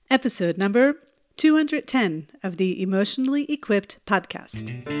episode number 210 of the Emotionally Equipped podcast.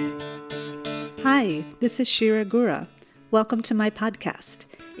 Hi, this is Shira Gura. Welcome to my podcast.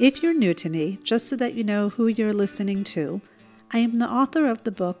 If you're new to me, just so that you know who you're listening to, I am the author of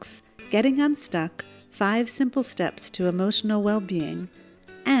the books Getting Unstuck, 5 Simple Steps to Emotional Well-Being,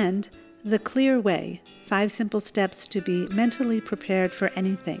 and The Clear Way, 5 Simple Steps to be Mentally Prepared for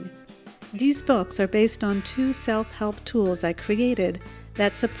Anything. These books are based on 2 self-help tools I created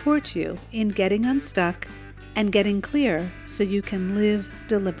that support you in getting unstuck and getting clear so you can live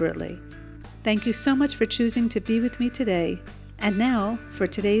deliberately. Thank you so much for choosing to be with me today. And now for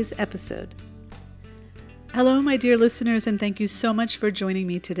today's episode. Hello, my dear listeners, and thank you so much for joining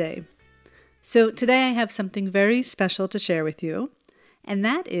me today. So today I have something very special to share with you, and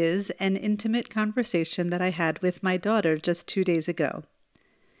that is an intimate conversation that I had with my daughter just 2 days ago.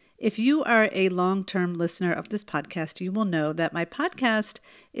 If you are a long-term listener of this podcast, you will know that my podcast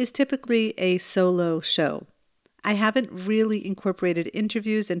is typically a solo show. I haven't really incorporated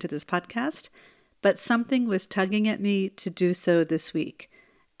interviews into this podcast, but something was tugging at me to do so this week.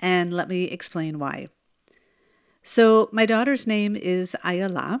 And let me explain why. So my daughter's name is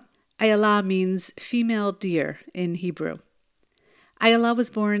Ayala. Ayala means female deer in Hebrew. Ayala was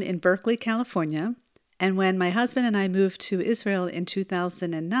born in Berkeley, California. And when my husband and I moved to Israel in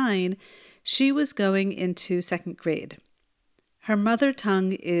 2009, she was going into 2nd grade. Her mother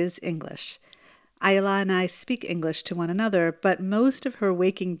tongue is English. Ayala and I speak English to one another, but most of her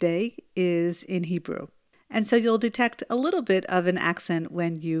waking day is in Hebrew. And so you'll detect a little bit of an accent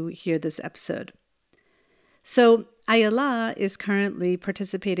when you hear this episode. So Ayala is currently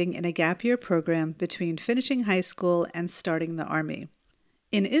participating in a gap year program between finishing high school and starting the army.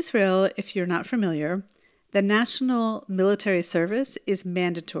 In Israel, if you're not familiar, the national military service is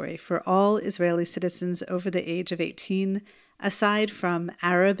mandatory for all Israeli citizens over the age of 18, aside from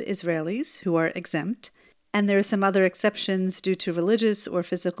Arab Israelis who are exempt, and there are some other exceptions due to religious or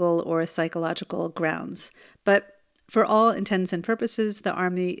physical or psychological grounds. But for all intents and purposes, the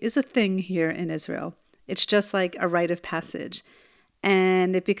army is a thing here in Israel. It's just like a rite of passage,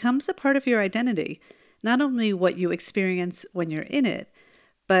 and it becomes a part of your identity, not only what you experience when you're in it,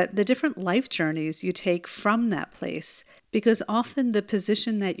 but the different life journeys you take from that place, because often the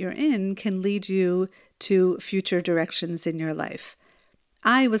position that you're in can lead you to future directions in your life.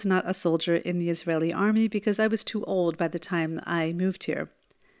 I was not a soldier in the Israeli army because I was too old by the time I moved here.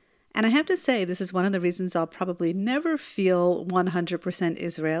 And I have to say, this is one of the reasons I'll probably never feel 100%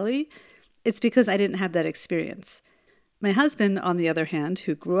 Israeli. It's because I didn't have that experience. My husband, on the other hand,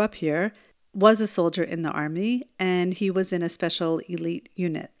 who grew up here, was a soldier in the army, and he was in a special elite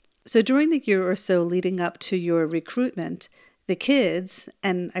unit. So during the year or so leading up to your recruitment, the kids,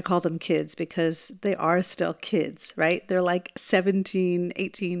 and I call them kids because they are still kids, right? They're like 17,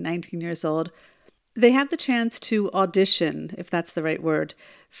 18, 19 years old. They have the chance to audition, if that's the right word,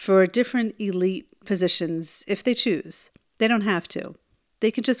 for different elite positions if they choose. They don't have to.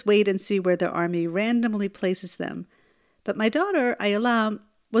 They can just wait and see where the army randomly places them. But my daughter, Ayala,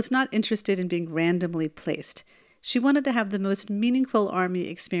 was not interested in being randomly placed. She wanted to have the most meaningful army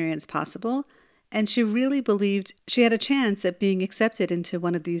experience possible, and she really believed she had a chance at being accepted into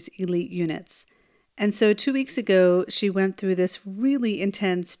one of these elite units. And so 2 weeks ago, she went through this really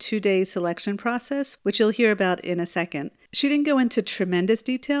intense 2-day selection process, which you'll hear about in a second. She didn't go into tremendous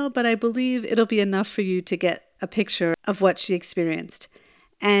detail, but I believe it'll be enough for you to get a picture of what she experienced.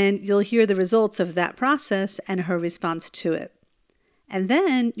 And you'll hear the results of that process and her response to it. And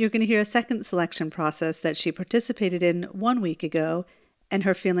then you're going to hear a second selection process that she participated in 1 week ago and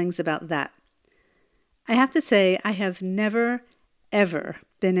her feelings about that. I have to say, I have never, ever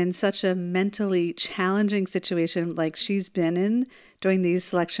been in such a mentally challenging situation like she's been in during these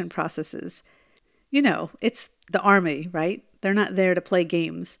selection processes. You know, it's the army, right? They're not there to play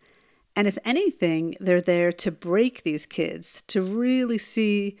games. And if anything, they're there to break these kids, to really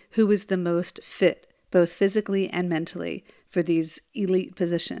see who is the most fit, both physically and mentally, for these elite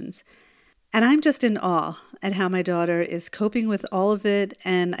positions. And I'm just in awe at how my daughter is coping with all of it,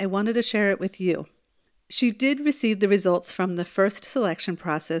 and I wanted to share it with you. She did receive the results from the first selection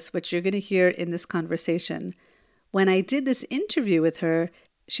process, which you're going to hear in this conversation. When I did this interview with her,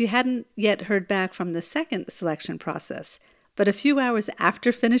 she hadn't yet heard back from the second selection process. But a few hours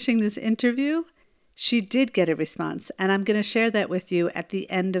after finishing this interview, she did get a response, and I'm going to share that with you at the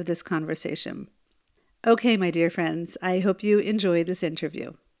end of this conversation. Okay, my dear friends, I hope you enjoy this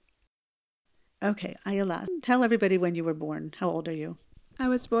interview. Okay, Ayala, tell everybody when you were born. How old are you? I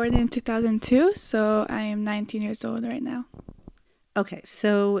was born in 2002, so I am 19 years old right now. Okay,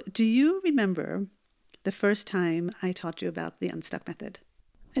 so do you remember the first time I taught you about the Unstuck method?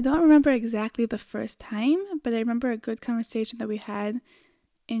 I don't remember exactly the first time, but I remember a good conversation that we had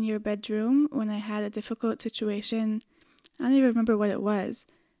in your bedroom when I had a difficult situation. I don't even remember what it was.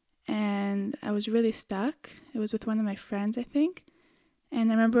 And I was really stuck. It was with one of my friends, I think.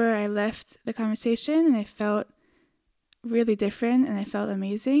 And I remember I left the conversation and I felt really different and I felt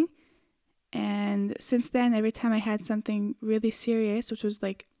amazing. And since then, every time I had something really serious, which was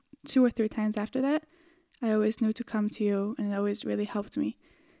like 2 or 3 times after that, I always knew to come to you, and it always really helped me.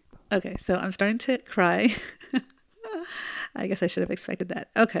 Okay, so I'm starting to cry. I guess I should have expected that.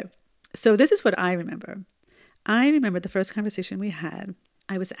 Okay, so this is what I remember. I remember the first conversation we had.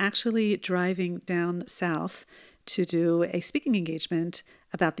 I was actually driving down south to do a speaking engagement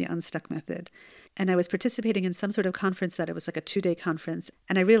about the Unstuck method. And I was participating in some sort of conference that it was like a 2-day conference.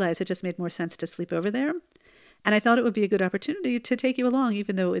 And I realized it just made more sense to sleep over there. And I thought it would be a good opportunity to take you along,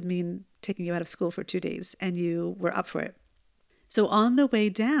 even though it would mean taking you out of school for 2 days. And you were up for it. So on the way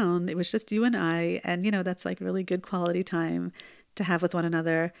down, it was just you and I. And, that's like really good quality time to have with one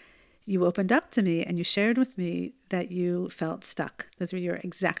another. You opened up to me and you shared with me that you felt stuck. Those were your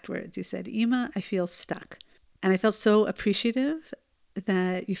exact words. You said, Ima, I feel stuck. And I felt so appreciative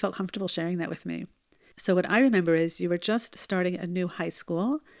that you felt comfortable sharing that with me. So what I remember is you were just starting a new high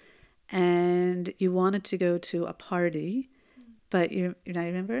school and you wanted to go to a party, but I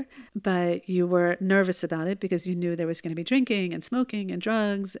remember, but you were nervous about it because you knew there was going to be drinking and smoking and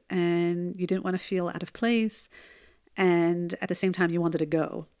drugs and you didn't want to feel out of place. And at the same time, you wanted to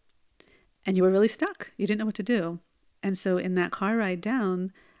go. And you were really stuck. You didn't know what to do. And so in that car ride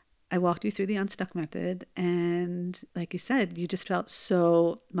down, I walked you through the Unstuck method. And like you said, you just felt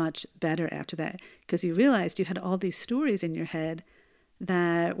so much better after that because you realized you had all these stories in your head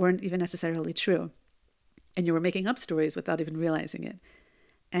that weren't even necessarily true. And you were making up stories without even realizing it.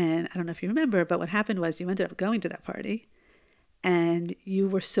 And I don't know if you remember, but what happened was you ended up going to that party. And you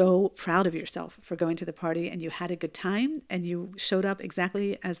were so proud of yourself for going to the party and you had a good time and you showed up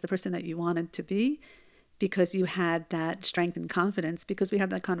exactly as the person that you wanted to be because you had that strength and confidence because we had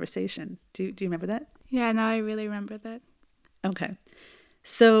that conversation. Do you remember that? Yeah, now I really remember that. Okay.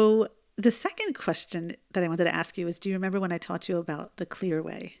 So the second question that I wanted to ask you is, do you remember when I taught you about the clear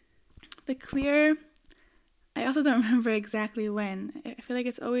way? The clear, I also don't remember exactly when. I feel like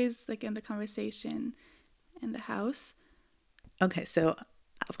it's always like in the conversation in the house. Okay, so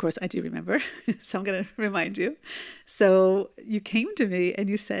of course I do remember, so I'm going to remind you. So you came to me and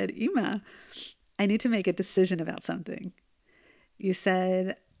you said, Ima, I need to make a decision about something. You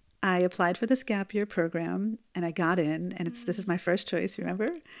said, I applied for this gap year program and I got in and this is my first choice, remember?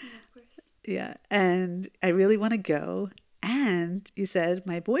 Yeah, of course. Yeah, and I really want to go. And you said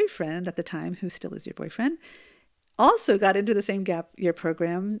my boyfriend at the time, who still is your boyfriend, also got into the same gap year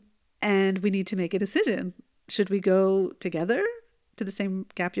program and we need to make a decision. Should we go together to the same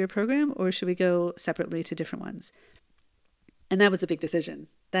gap year program or should we go separately to different ones? And that was a big decision.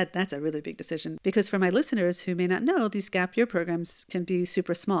 That's a really big decision because for my listeners who may not know, these gap year programs can be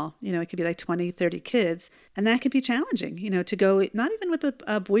super small. It could be like 20, 30 kids. And that can be challenging, to go not even with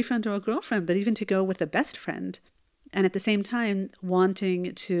a boyfriend or a girlfriend, but even to go with a best friend. And at the same time,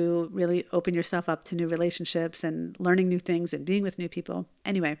 wanting to really open yourself up to new relationships and learning new things and being with new people.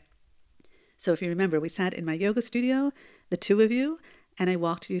 Anyway, so if you remember, we sat in my yoga studio, the two of you, and I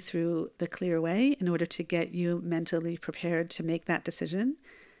walked you through the clear way in order to get you mentally prepared to make that decision.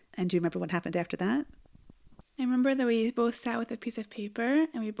 And do you remember what happened after that? I remember that we both sat with a piece of paper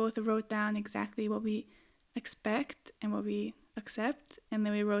and we both wrote down exactly what we expect and what we accept. And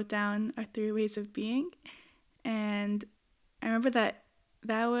then we wrote down our 3 ways of being. And I remember that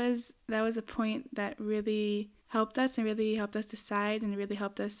was a point that really helped us and really helped us decide and really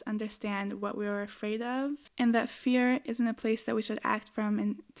helped us understand what we were afraid of. And that fear isn't a place that we should act from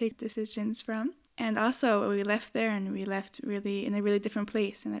and take decisions from. And also we left there and we left really in a really different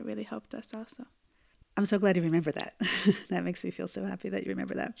place, and that really helped us also. I'm so glad you remember that. That makes me feel so happy that you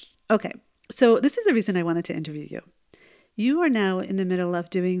remember that. Okay, so this is the reason I wanted to interview you. You are now in the middle of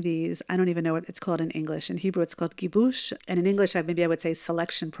doing these, I don't even know what it's called in English. In Hebrew, it's called gibush. And in English, maybe I would say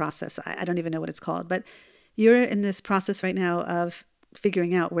selection process. I don't even know what it's called. But you're in this process right now of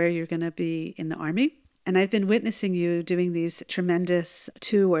figuring out where you're going to be in the Army. And I've been witnessing you doing these tremendous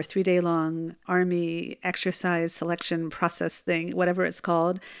 2 or 3 day long Army exercise selection process thing, whatever it's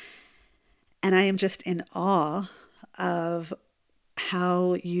called. And I am just in awe of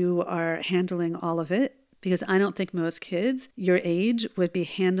how you are handling all of it, because I don't think most kids your age would be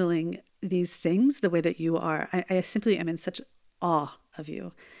handling these things the way that you are. I simply am in such awe of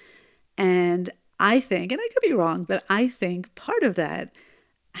you. And I think, and I could be wrong, but I think part of that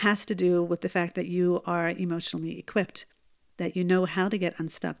has to do with the fact that you are emotionally equipped. that you know how to get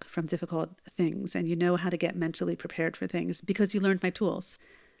unstuck from difficult things and you know how to get mentally prepared for things because you learned my tools.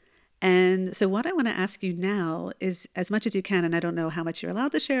 And so what I want to ask you now is, as much as you can, and I don't know how much you're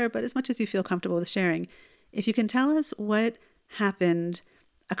allowed to share, but as much as you feel comfortable with sharing, if you can tell us what happened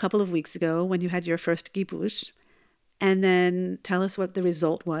a couple of weeks ago when you had your first gibush, and then tell us what the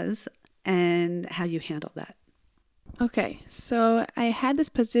result was and how you handled that. Okay, so I had this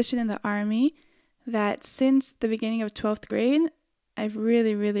position in the army that since the beginning of 12th grade, I've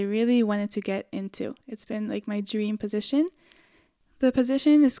really, really, really wanted to get into. It's been like my dream position. The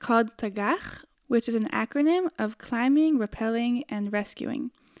position is called Tagach, which is an acronym of climbing, rappelling, and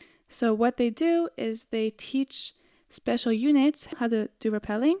rescuing. So what they do is they teach special units how to do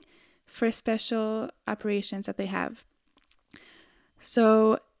rappelling for special operations that they have.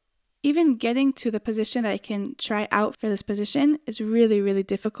 So even getting to the position that I can try out for this position is really, really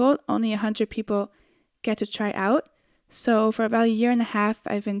difficult. Only 100 people get to try out. So for about a year and a half,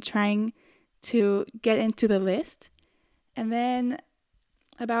 I've been trying to get into the list. And then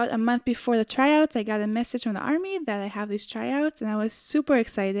about a month before the tryouts, I got a message from the army that I have these tryouts, and I was super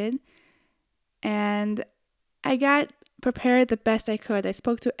excited. And I got prepared the best I could. I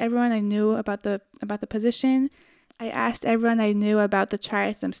spoke to everyone I knew about the position. I asked everyone I knew about the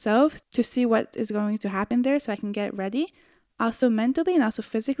tryouts themselves to see what is going to happen there so I can get ready, also mentally and also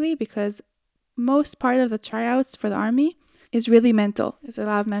physically, because most part of the tryouts for the army is really mental. It's a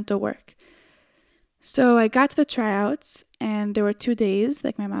lot of mental work. So I got to the tryouts, and there were 2 days,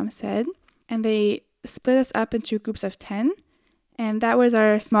 like my mom said, and they split us up into groups of 10, and that was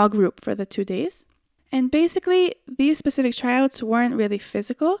our small group for the 2 days. And basically, these specific tryouts weren't really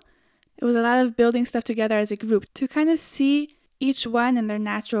physical. It was a lot of building stuff together as a group to kind of see each one in their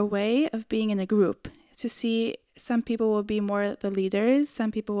natural way of being in a group, to see some people will be more the leaders,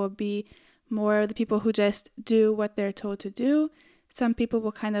 some people will be more the people who just do what they're told to do, some people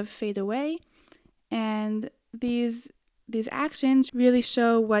will kind of fade away. And these actions really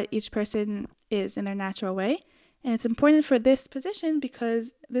show what each person is in their natural way. And it's important for this position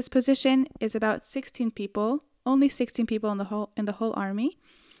because this position is about 16 people, only 16 people in the whole army,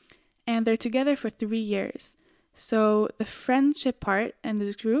 and they're together for 3 years. So the friendship part in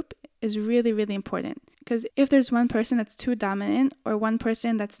this group is really, really important, because if there's one person that's too dominant or one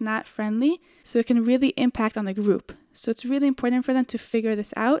person that's not friendly, so it can really impact on the group. So it's really important for them to figure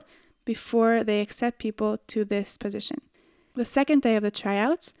this out before they accept people to this position. The second day of the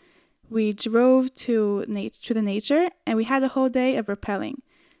tryouts, we drove to the nature, and we had a whole day of rappelling.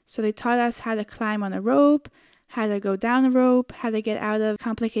 So they taught us how to climb on a rope, how to go down a rope, how to get out of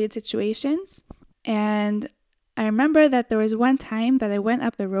complicated situations. And I remember that there was one time that I went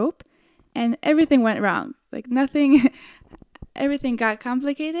up the rope and everything went wrong. Like everything got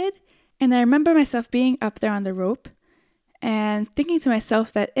complicated. And I remember myself being up there on the rope and thinking to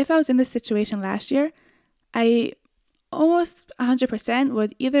myself that if I was in this situation last year, I almost 100%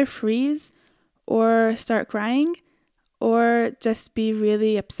 would either freeze or start crying or just be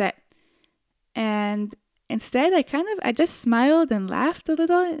really upset. And instead, I just smiled and laughed a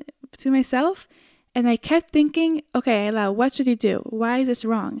little to myself. And I kept thinking, okay, Ayla, what should he do? Why is this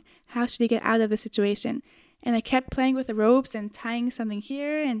wrong? How should he get out of the situation? And I kept playing with the ropes and tying something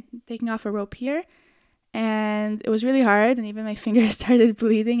here and taking off a rope here. And it was really hard, and even my fingers started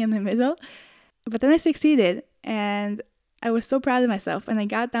bleeding in the middle. But then I succeeded, and I was so proud of myself. And I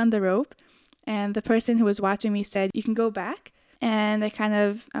got down the rope, and the person who was watching me said, "You can go back." And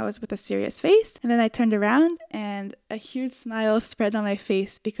I was with a serious face. And then I turned around, and a huge smile spread on my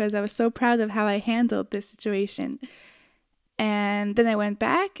face because I was so proud of how I handled this situation. And then I went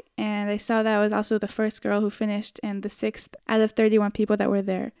back, and I saw that I was also the first girl who finished and the 6th out of 31 people that were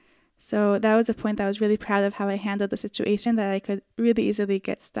there. So that was a point that I was really proud of how I handled the situation that I could really easily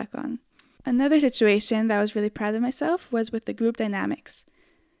get stuck on. Another situation that I was really proud of myself was with the group dynamics.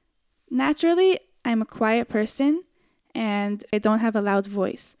 Naturally, I'm a quiet person and I don't have a loud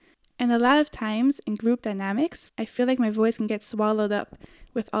voice. And a lot of times in group dynamics, I feel like my voice can get swallowed up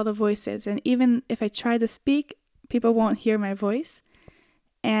with all the voices. And even if I try to speak, people won't hear my voice.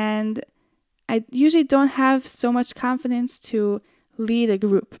 And I usually don't have so much confidence to lead a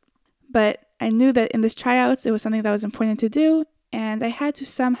group. But I knew that in this tryouts, it was something that was important to do, and I had to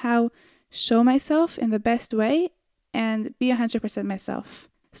somehow show myself in the best way and be 100% myself.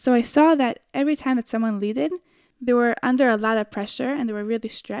 So I saw that every time that someone leaded, they were under a lot of pressure and they were really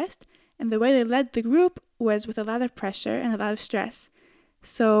stressed, and the way they led the group was with a lot of pressure and a lot of stress.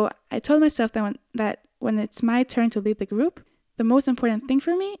 So I told myself that when it's my turn to lead the group, the most important thing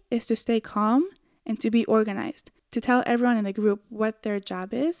for me is to stay calm and to be organized, to tell everyone in the group what their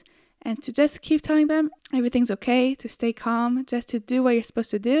job is, and to just keep telling them everything's okay, to stay calm, just to do what you're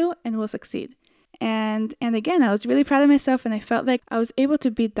supposed to do and we'll succeed. And again, I was really proud of myself, and I felt like I was able to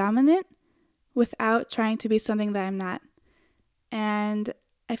be dominant without trying to be something that I'm not. And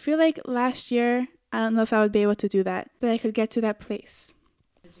I feel like last year, I don't know if I would be able to do that, but I could get to that place.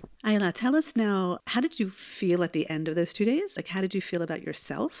 Ayala, tell us now, how did you feel at the end of those 2 days? Like, how did you feel about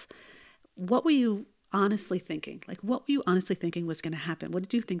yourself? What were you honestly thinking? Like, what were you honestly thinking was going to happen? What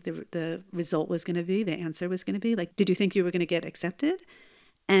did you think the result was going to be, the answer was going to be? Like, did you think you were going to get accepted?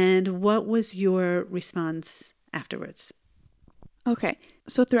 And what was your response afterwards? Okay,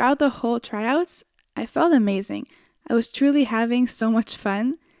 so throughout the whole tryouts, I felt amazing. I was truly having so much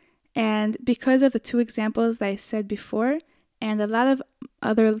fun. And because of the 2 examples that I said before, and a lot of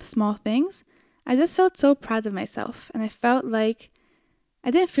other small things, I just felt so proud of myself. And I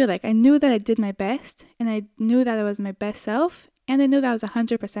knew that I did my best, and I knew that I was my best self, and I knew that I was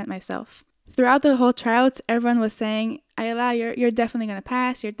 100% myself. Throughout the whole tryouts, everyone was saying, Ayala, you're definitely going to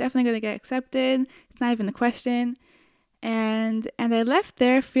pass. You're definitely going to get accepted. It's not even a question. And I left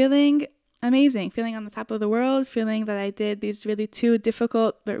there feeling amazing, feeling on the top of the world, feeling that I did these really 2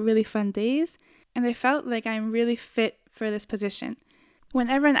 difficult but really fun days. And I felt like I'm really fit for this position. When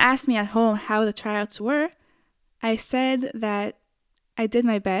everyone asked me at home how the tryouts were, I said that I did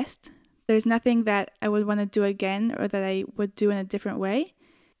my best. There's nothing that I would want to do again or that I would do in a different way.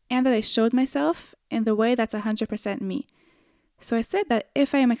 And that I showed myself in the way that's 100% me. So I said that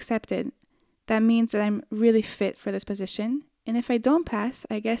if I am accepted, that means that I'm really fit for this position. And if I don't pass,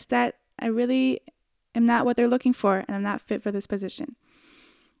 I guess that I really am not what they're looking for and I'm not fit for this position.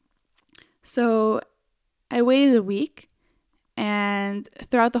 So I waited a week, and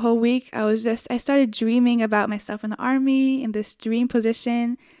throughout the whole week, I started dreaming about myself in the army in this dream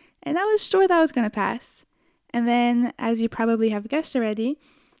position, and I was sure that I was going to pass. And then, as you probably have guessed already,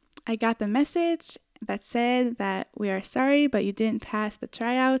 I got the message that said that we are sorry, but you didn't pass the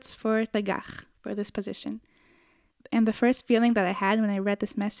tryouts for Tagach, for this position. And the first feeling that I had when I read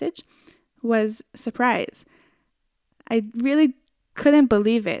this message was surprise. I really couldn't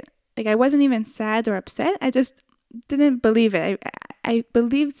believe it. Like, I wasn't even sad or upset. I just didn't believe it. I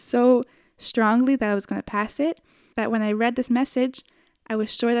believed so strongly that I was going to pass it that when I read this message, I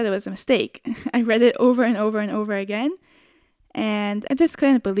was sure that it was a mistake. I read it over and over and over again, and I just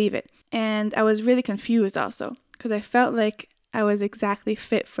couldn't believe it. And I was really confused also because I felt like I was exactly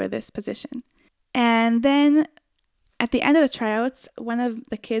fit for this position. And then at the end of the tryouts, one of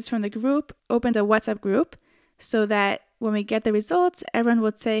the kids from the group opened a WhatsApp group so that when we get the results, everyone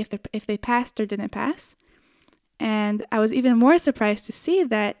would say if they passed or didn't pass. And I was even more surprised to see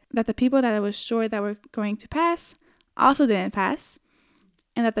that the people that I was sure that were going to pass also didn't pass.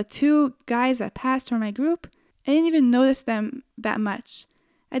 And that the 2 guys that passed from my group, I didn't even notice them that much.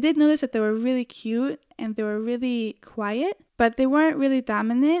 I did notice that they were really cute and they were really quiet, but they weren't really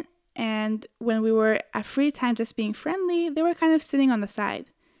dominant. And when we were at free time just being friendly, they were kind of sitting on the side.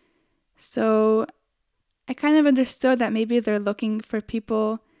 So I kind of understood that maybe they're looking for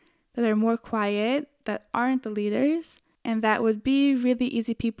people that are more quiet, that aren't the leaders, and that would be really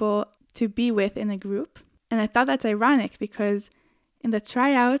easy people to be with in a group. And I thought that's ironic because in the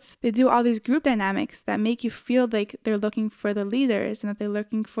tryouts, they do all these group dynamics that make you feel like they're looking for the leaders and that they're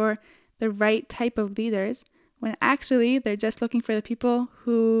looking for the right type of leaders, when actually they're just looking for the people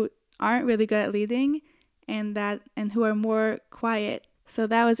who aren't really good at leading and who are more quiet. So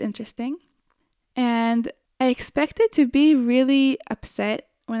that was interesting. And I expected to be really upset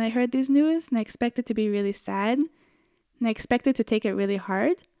when I heard these news, and I expected to be really sad, and I expected to take it really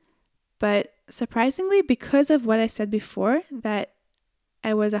hard. But surprisingly, because of what I said before, that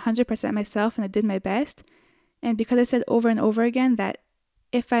I was 100% myself and I did my best, and because I said over and over again that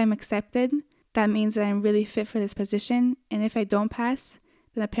if I'm accepted, that means that I'm really fit for this position, and if I don't pass,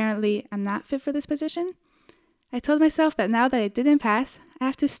 then apparently I'm not fit for this position, I told myself that now that I didn't pass, I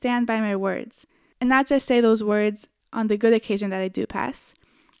have to stand by my words, and not just say those words on the good occasion that I do pass.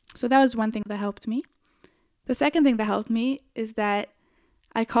 So that was one thing that helped me. The second thing that helped me is that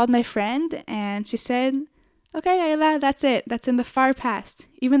I called my friend and she said, okay, Ayala, that's it. That's in the far past.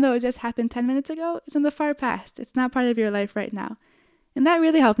 Even though it just happened 10 minutes ago, it's in the far past. It's not part of your life right now. And that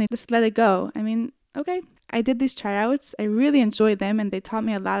really helped me just let it go. I mean, okay, I did these tryouts. I really enjoyed them and they taught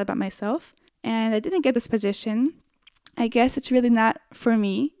me a lot about myself. And I didn't get this position. I guess it's really not for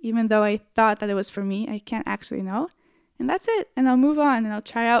me, even though I thought that it was for me. I can't actually know. And that's it. And I'll move on and I'll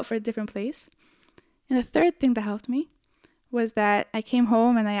try out for a different place. And the third thing that helped me was that I came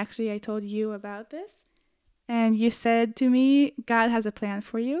home and I told you about this. And you said to me, God has a plan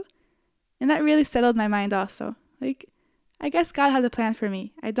for you. And that really settled my mind also. Like, I guess God has a plan for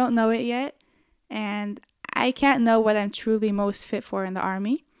me. I don't know it yet, and I can't know what I'm truly most fit for in the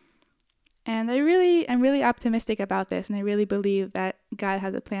Army. And I'm really optimistic about this, and I really believe that God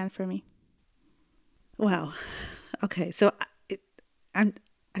has a plan for me. Wow. Okay, so I'm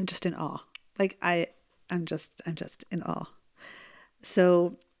just in awe. Like I'm just in awe.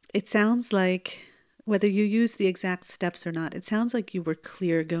 So it sounds like, whether you use the exact steps or not, it sounds like you were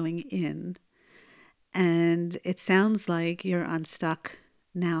clear going in, and it sounds like you're unstuck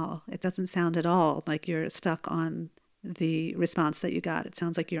now. It doesn't sound at all like you're stuck on the response that you got. It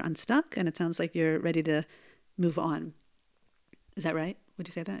sounds like you're unstuck, and it sounds like you're ready to move on. Is that right? Would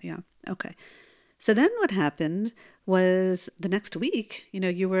you say that? Yeah. Okay. So then what happened was, the next week,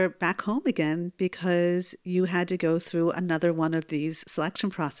 you were back home again because you had to go through another one of these selection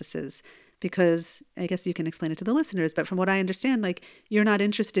processes. Because I guess you can explain it to the listeners, but from what I understand, like, you're not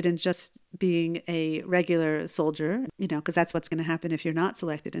interested in just being a regular soldier, because that's what's going to happen if you're not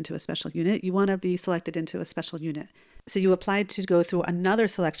selected into a special unit. You want to be selected into a special unit. So you applied to go through another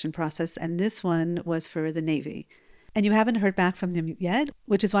selection process, and this one was for the Navy. And you haven't heard back from them yet,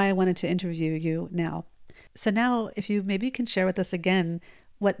 which is why I wanted to interview you now. So now, if you maybe can share with us again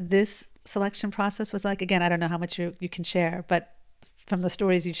what this selection process was like. Again, I don't know how much you can share, but from the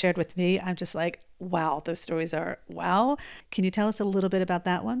stories you've shared with me, I'm just like, wow, those stories are wow. Can you tell us a little bit about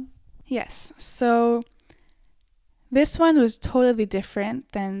that one? Yes. So this one was totally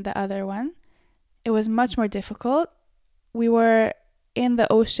different than the other one. It was much more difficult. We were in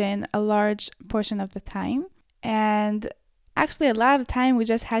the ocean a large portion of the time. And actually, a lot of the time, we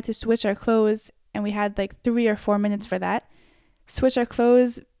just had to switch our clothes, and we had like 3 or 4 minutes for that. Switch our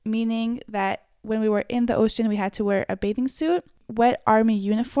clothes, meaning that when we were in the ocean, we had to wear a bathing suit, wet Army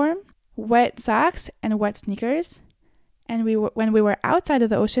uniform, wet socks, and wet sneakers. And when we were outside of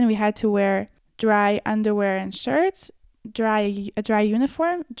the ocean, we had to wear dry underwear and shirts, a dry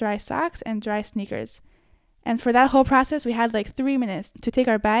uniform, dry socks, and dry sneakers. And for that whole process, we had like 3 minutes to take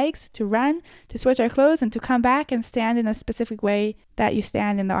our bags, to run, to switch our clothes, and to come back and stand in a specific way that you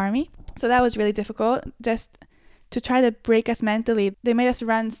stand in the Army. So that was really difficult, just to try to break us mentally. They made us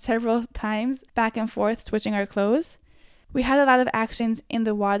run several times back and forth, switching our clothes. We had a lot of actions in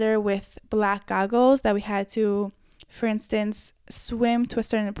the water with black goggles that we had to, for instance, swim to a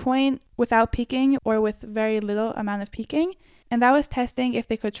certain point without peeking or with very little amount of peeking. And that was testing if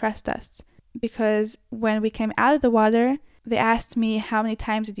they could trust us. Because when we came out of the water, they asked me, how many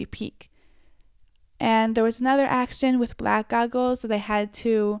times did you peek? And there was another action with black goggles that I had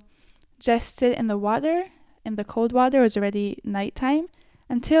to just sit in the water, in the cold water. It was already nighttime,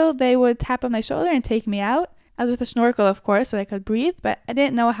 until they would tap on my shoulder and take me out. I was with a snorkel, of course, so I could breathe, but I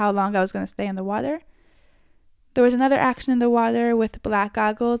didn't know how long I was going to stay in the water. There was another action in the water with black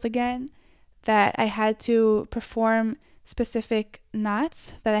goggles again, that I had to perform specific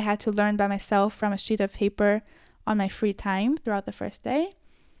knots that I had to learn by myself from a sheet of paper on my free time throughout the first day.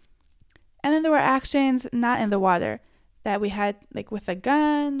 And then there were actions not in the water that we had, like with a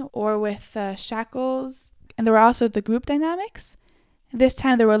gun or with shackles. And there were also the group dynamics. This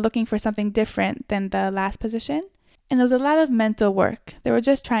time they were looking for something different than the last position. And it was a lot of mental work. They were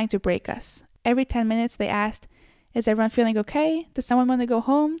just trying to break us. Every 10 minutes they asked, is everyone feeling okay? Does someone want to go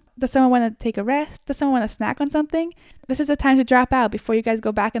home? Does someone want to take a rest? Does someone want to snack on something? This is the time to drop out before you guys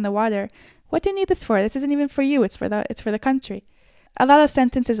go back in the water. What do you need this for? This isn't even for you. It's for the country. A lot of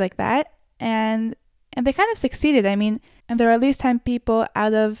sentences like that. And they kind of succeeded. I mean, and there are at least 10 people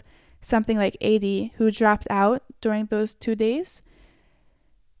out of something like 80 who dropped out during those 2 days.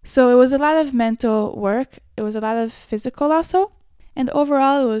 So it was a lot of mental work. It was a lot of physical also. And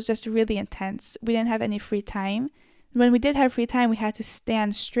overall, it was just really intense. We didn't have any free time. When we did have free time, we had to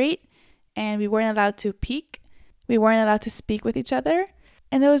stand straight, and we weren't allowed to peek. We weren't allowed to speak with each other.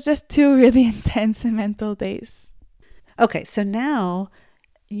 And it was just 2 really intense mental days. Okay, so now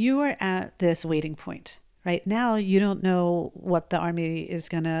you are at this waiting point, right? Now you don't know what the Army is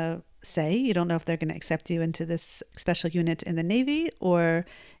going to say. You don't know if they're going to accept you into this special unit in the Navy or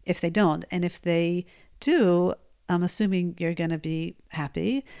if they don't. And if they do, I'm assuming you're going to be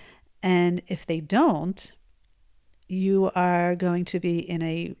happy. And if they don't, you are going to be in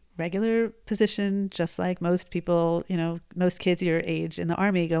a regular position, just like most people, most kids your age in the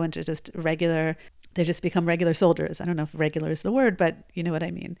Army go into just regular, they just become regular soldiers. I don't know if regular is the word, but you know what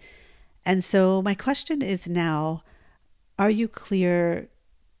I mean. And so my question is now, are you clear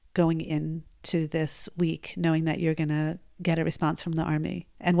going into this week, knowing that you're going to get a response from the Army?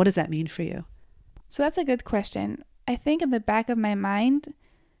 And what does that mean for you? So that's a good question. I think in the back of my mind,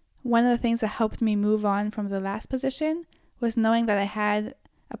 one of the things that helped me move on from the last position was knowing that I had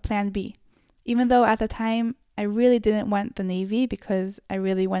a plan B. Even though at the time I really didn't want the Navy because I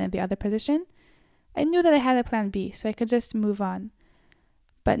really wanted the other position, I knew that I had a plan B, so I could just move on.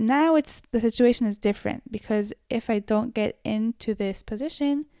 But now the situation is different, because if I don't get into this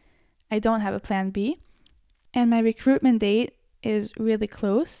position, I don't have a plan B. And my recruitment date is really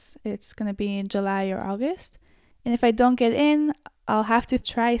close. It's going to be in July or August. And if I don't get in, I'll have to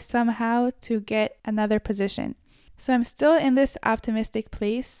try somehow to get another position. So I'm still in this optimistic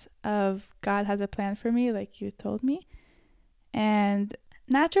place of God has a plan for me, like you told me. And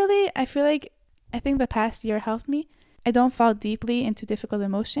naturally, I think the past year helped me. I don't fall deeply into difficult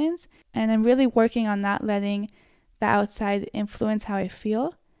emotions, and I'm really working on not letting the outside influence how I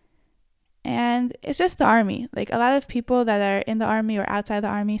feel. And it's just the army. Like, a lot of people that are in the army or outside the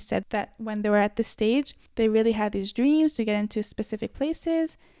army said that when they were at this stage, they really had these dreams to get into specific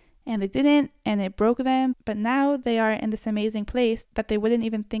places, and they didn't, and it broke them. But now they are in this amazing place that they wouldn't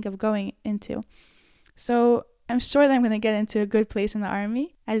even think of going into. So I'm sure that I'm going to get into a good place in the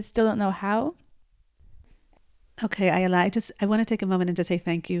army. I still don't know how. Okay, Ayala, I want to take a moment and just say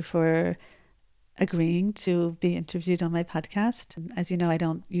thank you for agreeing to be interviewed on my podcast. As you know, I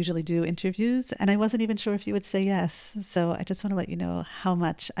don't usually do interviews, and I wasn't even sure if you would say yes. So I just want to let you know how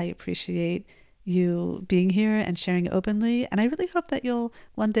much I appreciate you being here and sharing openly. And I really hope that you'll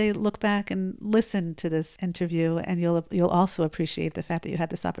one day look back and listen to this interview, and you'll also appreciate the fact that you had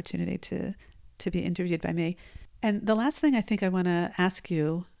this opportunity to be interviewed by me. And the last thing I think I want to ask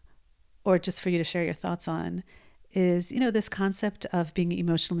you, or just for you to share your thoughts on, is, this concept of being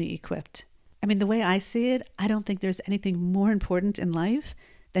emotionally equipped. I mean, the way I see it, I don't think there's anything more important in life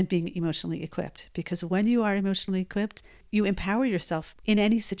than being emotionally equipped. Because when you are emotionally equipped, you empower yourself in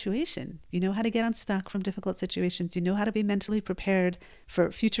any situation. You know how to get unstuck from difficult situations. You know how to be mentally prepared for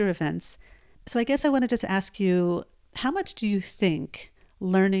future events. So I guess I want to just ask you, how much do you think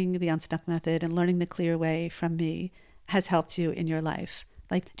learning the Unstuck method and learning the Clear Way from me has helped you in your life?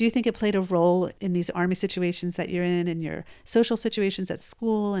 Like, do you think it played a role in these army situations that you're in your social situations at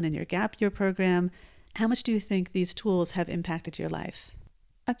school, and in your gap year program? How much do you think these tools have impacted your life?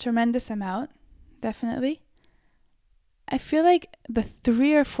 A tremendous amount, definitely. I feel like the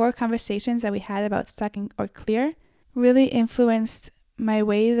 3 or 4 conversations that we had about Stuck or Clear really influenced my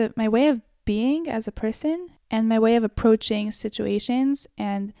way of being as a person, and my way of approaching situations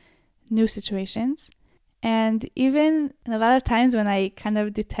and new situations. And even a lot of times when I kind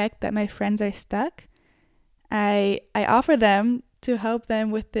of detect that my friends are stuck, I offer them to help them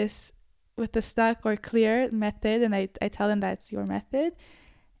with the Stuck or Clear method, and I tell them that's your method.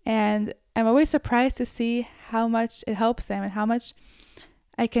 And I'm always surprised to see how much it helps them, and how much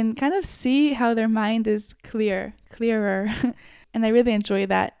I can kind of see how their mind is clearer. And I really enjoy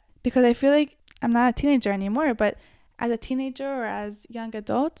that, because I feel like I'm not a teenager anymore, but as a teenager or as young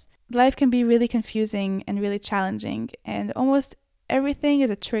adults, life can be really confusing and really challenging, and almost everything is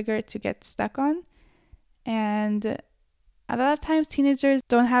a trigger to get stuck on. And a lot of times teenagers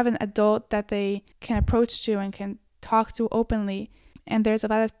don't have an adult that they can approach to and can talk to openly, and there's a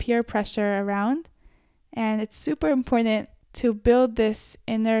lot of peer pressure around, and it's super important to build this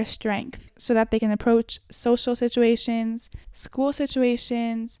inner strength so that they can approach social situations, school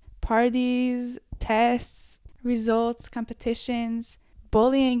situations, parties, tests, results, competitions,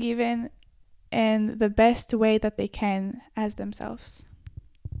 bullying even, in the best way that they can as themselves.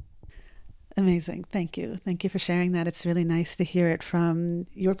 Amazing. Thank you. Thank you for sharing that. It's really nice to hear it from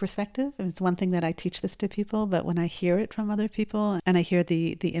your perspective. And it's one thing that I teach this to people, but when I hear it from other people and I hear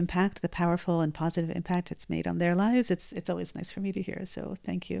the impact, the powerful and positive impact it's made on their lives, it's always nice for me to hear. So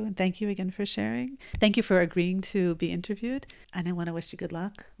thank you. And thank you again for sharing. Thank you for agreeing to be interviewed. And I want to wish you good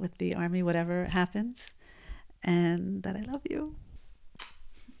luck with the Army, whatever happens, and that I love you.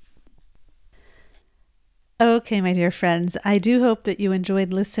 Okay, my dear friends, I do hope that you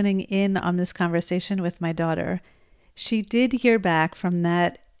enjoyed listening in on this conversation with my daughter. She did hear back from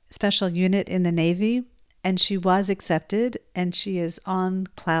that special unit in the Navy, and she was accepted, and she is on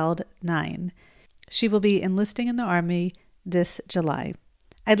cloud 9. She will be enlisting in the Army this July.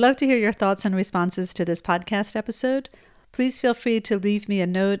 I'd love to hear your thoughts and responses to this podcast episode. Please feel free to leave me a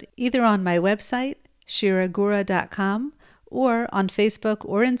note either on my website, shiragura.com, or on Facebook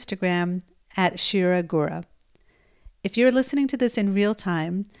or Instagram at shiragura. If you're listening to this in real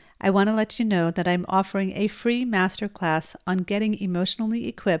time, I want to let you know that I'm offering a free masterclass on getting emotionally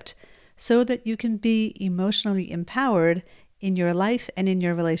equipped so that you can be emotionally empowered in your life and in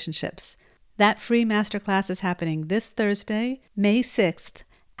your relationships. That free masterclass is happening this Thursday, May 6th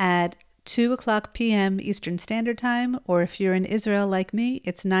at 2:00 p.m. Eastern Standard Time, or if you're in Israel like me,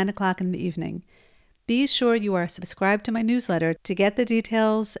 it's 9:00 in the evening. Be sure you are subscribed to my newsletter to get the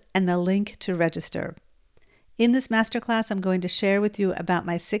details and the link to register. In this masterclass, I'm going to share with you about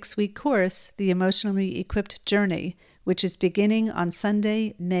my 6-week course, The Emotionally Equipped Journey, which is beginning on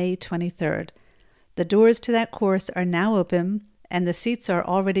Sunday, May 23rd. The doors to that course are now open, and the seats are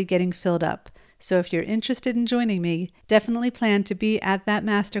already getting filled up. So if you're interested in joining me, definitely plan to be at that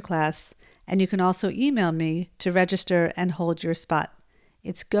masterclass, and you can also email me to register and hold your spot.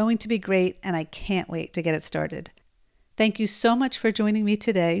 It's going to be great, and I can't wait to get it started. Thank you so much for joining me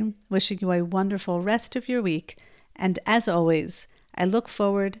today. Wishing you a wonderful rest of your week. And as always, I look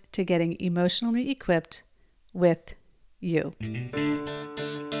forward to getting emotionally equipped with you.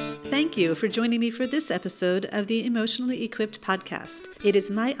 Thank you for joining me for this episode of the Emotionally Equipped podcast. It is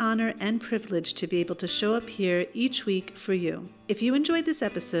my honor and privilege to be able to show up here each week for you. If you enjoyed this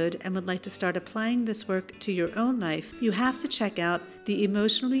episode and would like to start applying this work to your own life, you have to check out the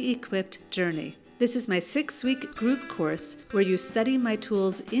Emotionally Equipped Journey. This is my 6-week group course where you study my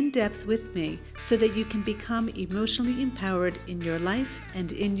tools in depth with me so that you can become emotionally empowered in your life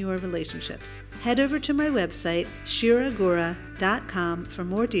and in your relationships. Head over to my website, shiragura.com, for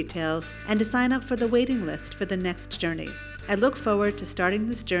more details and to sign up for the waiting list for the next journey. I look forward to starting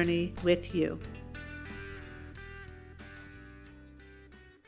this journey with you.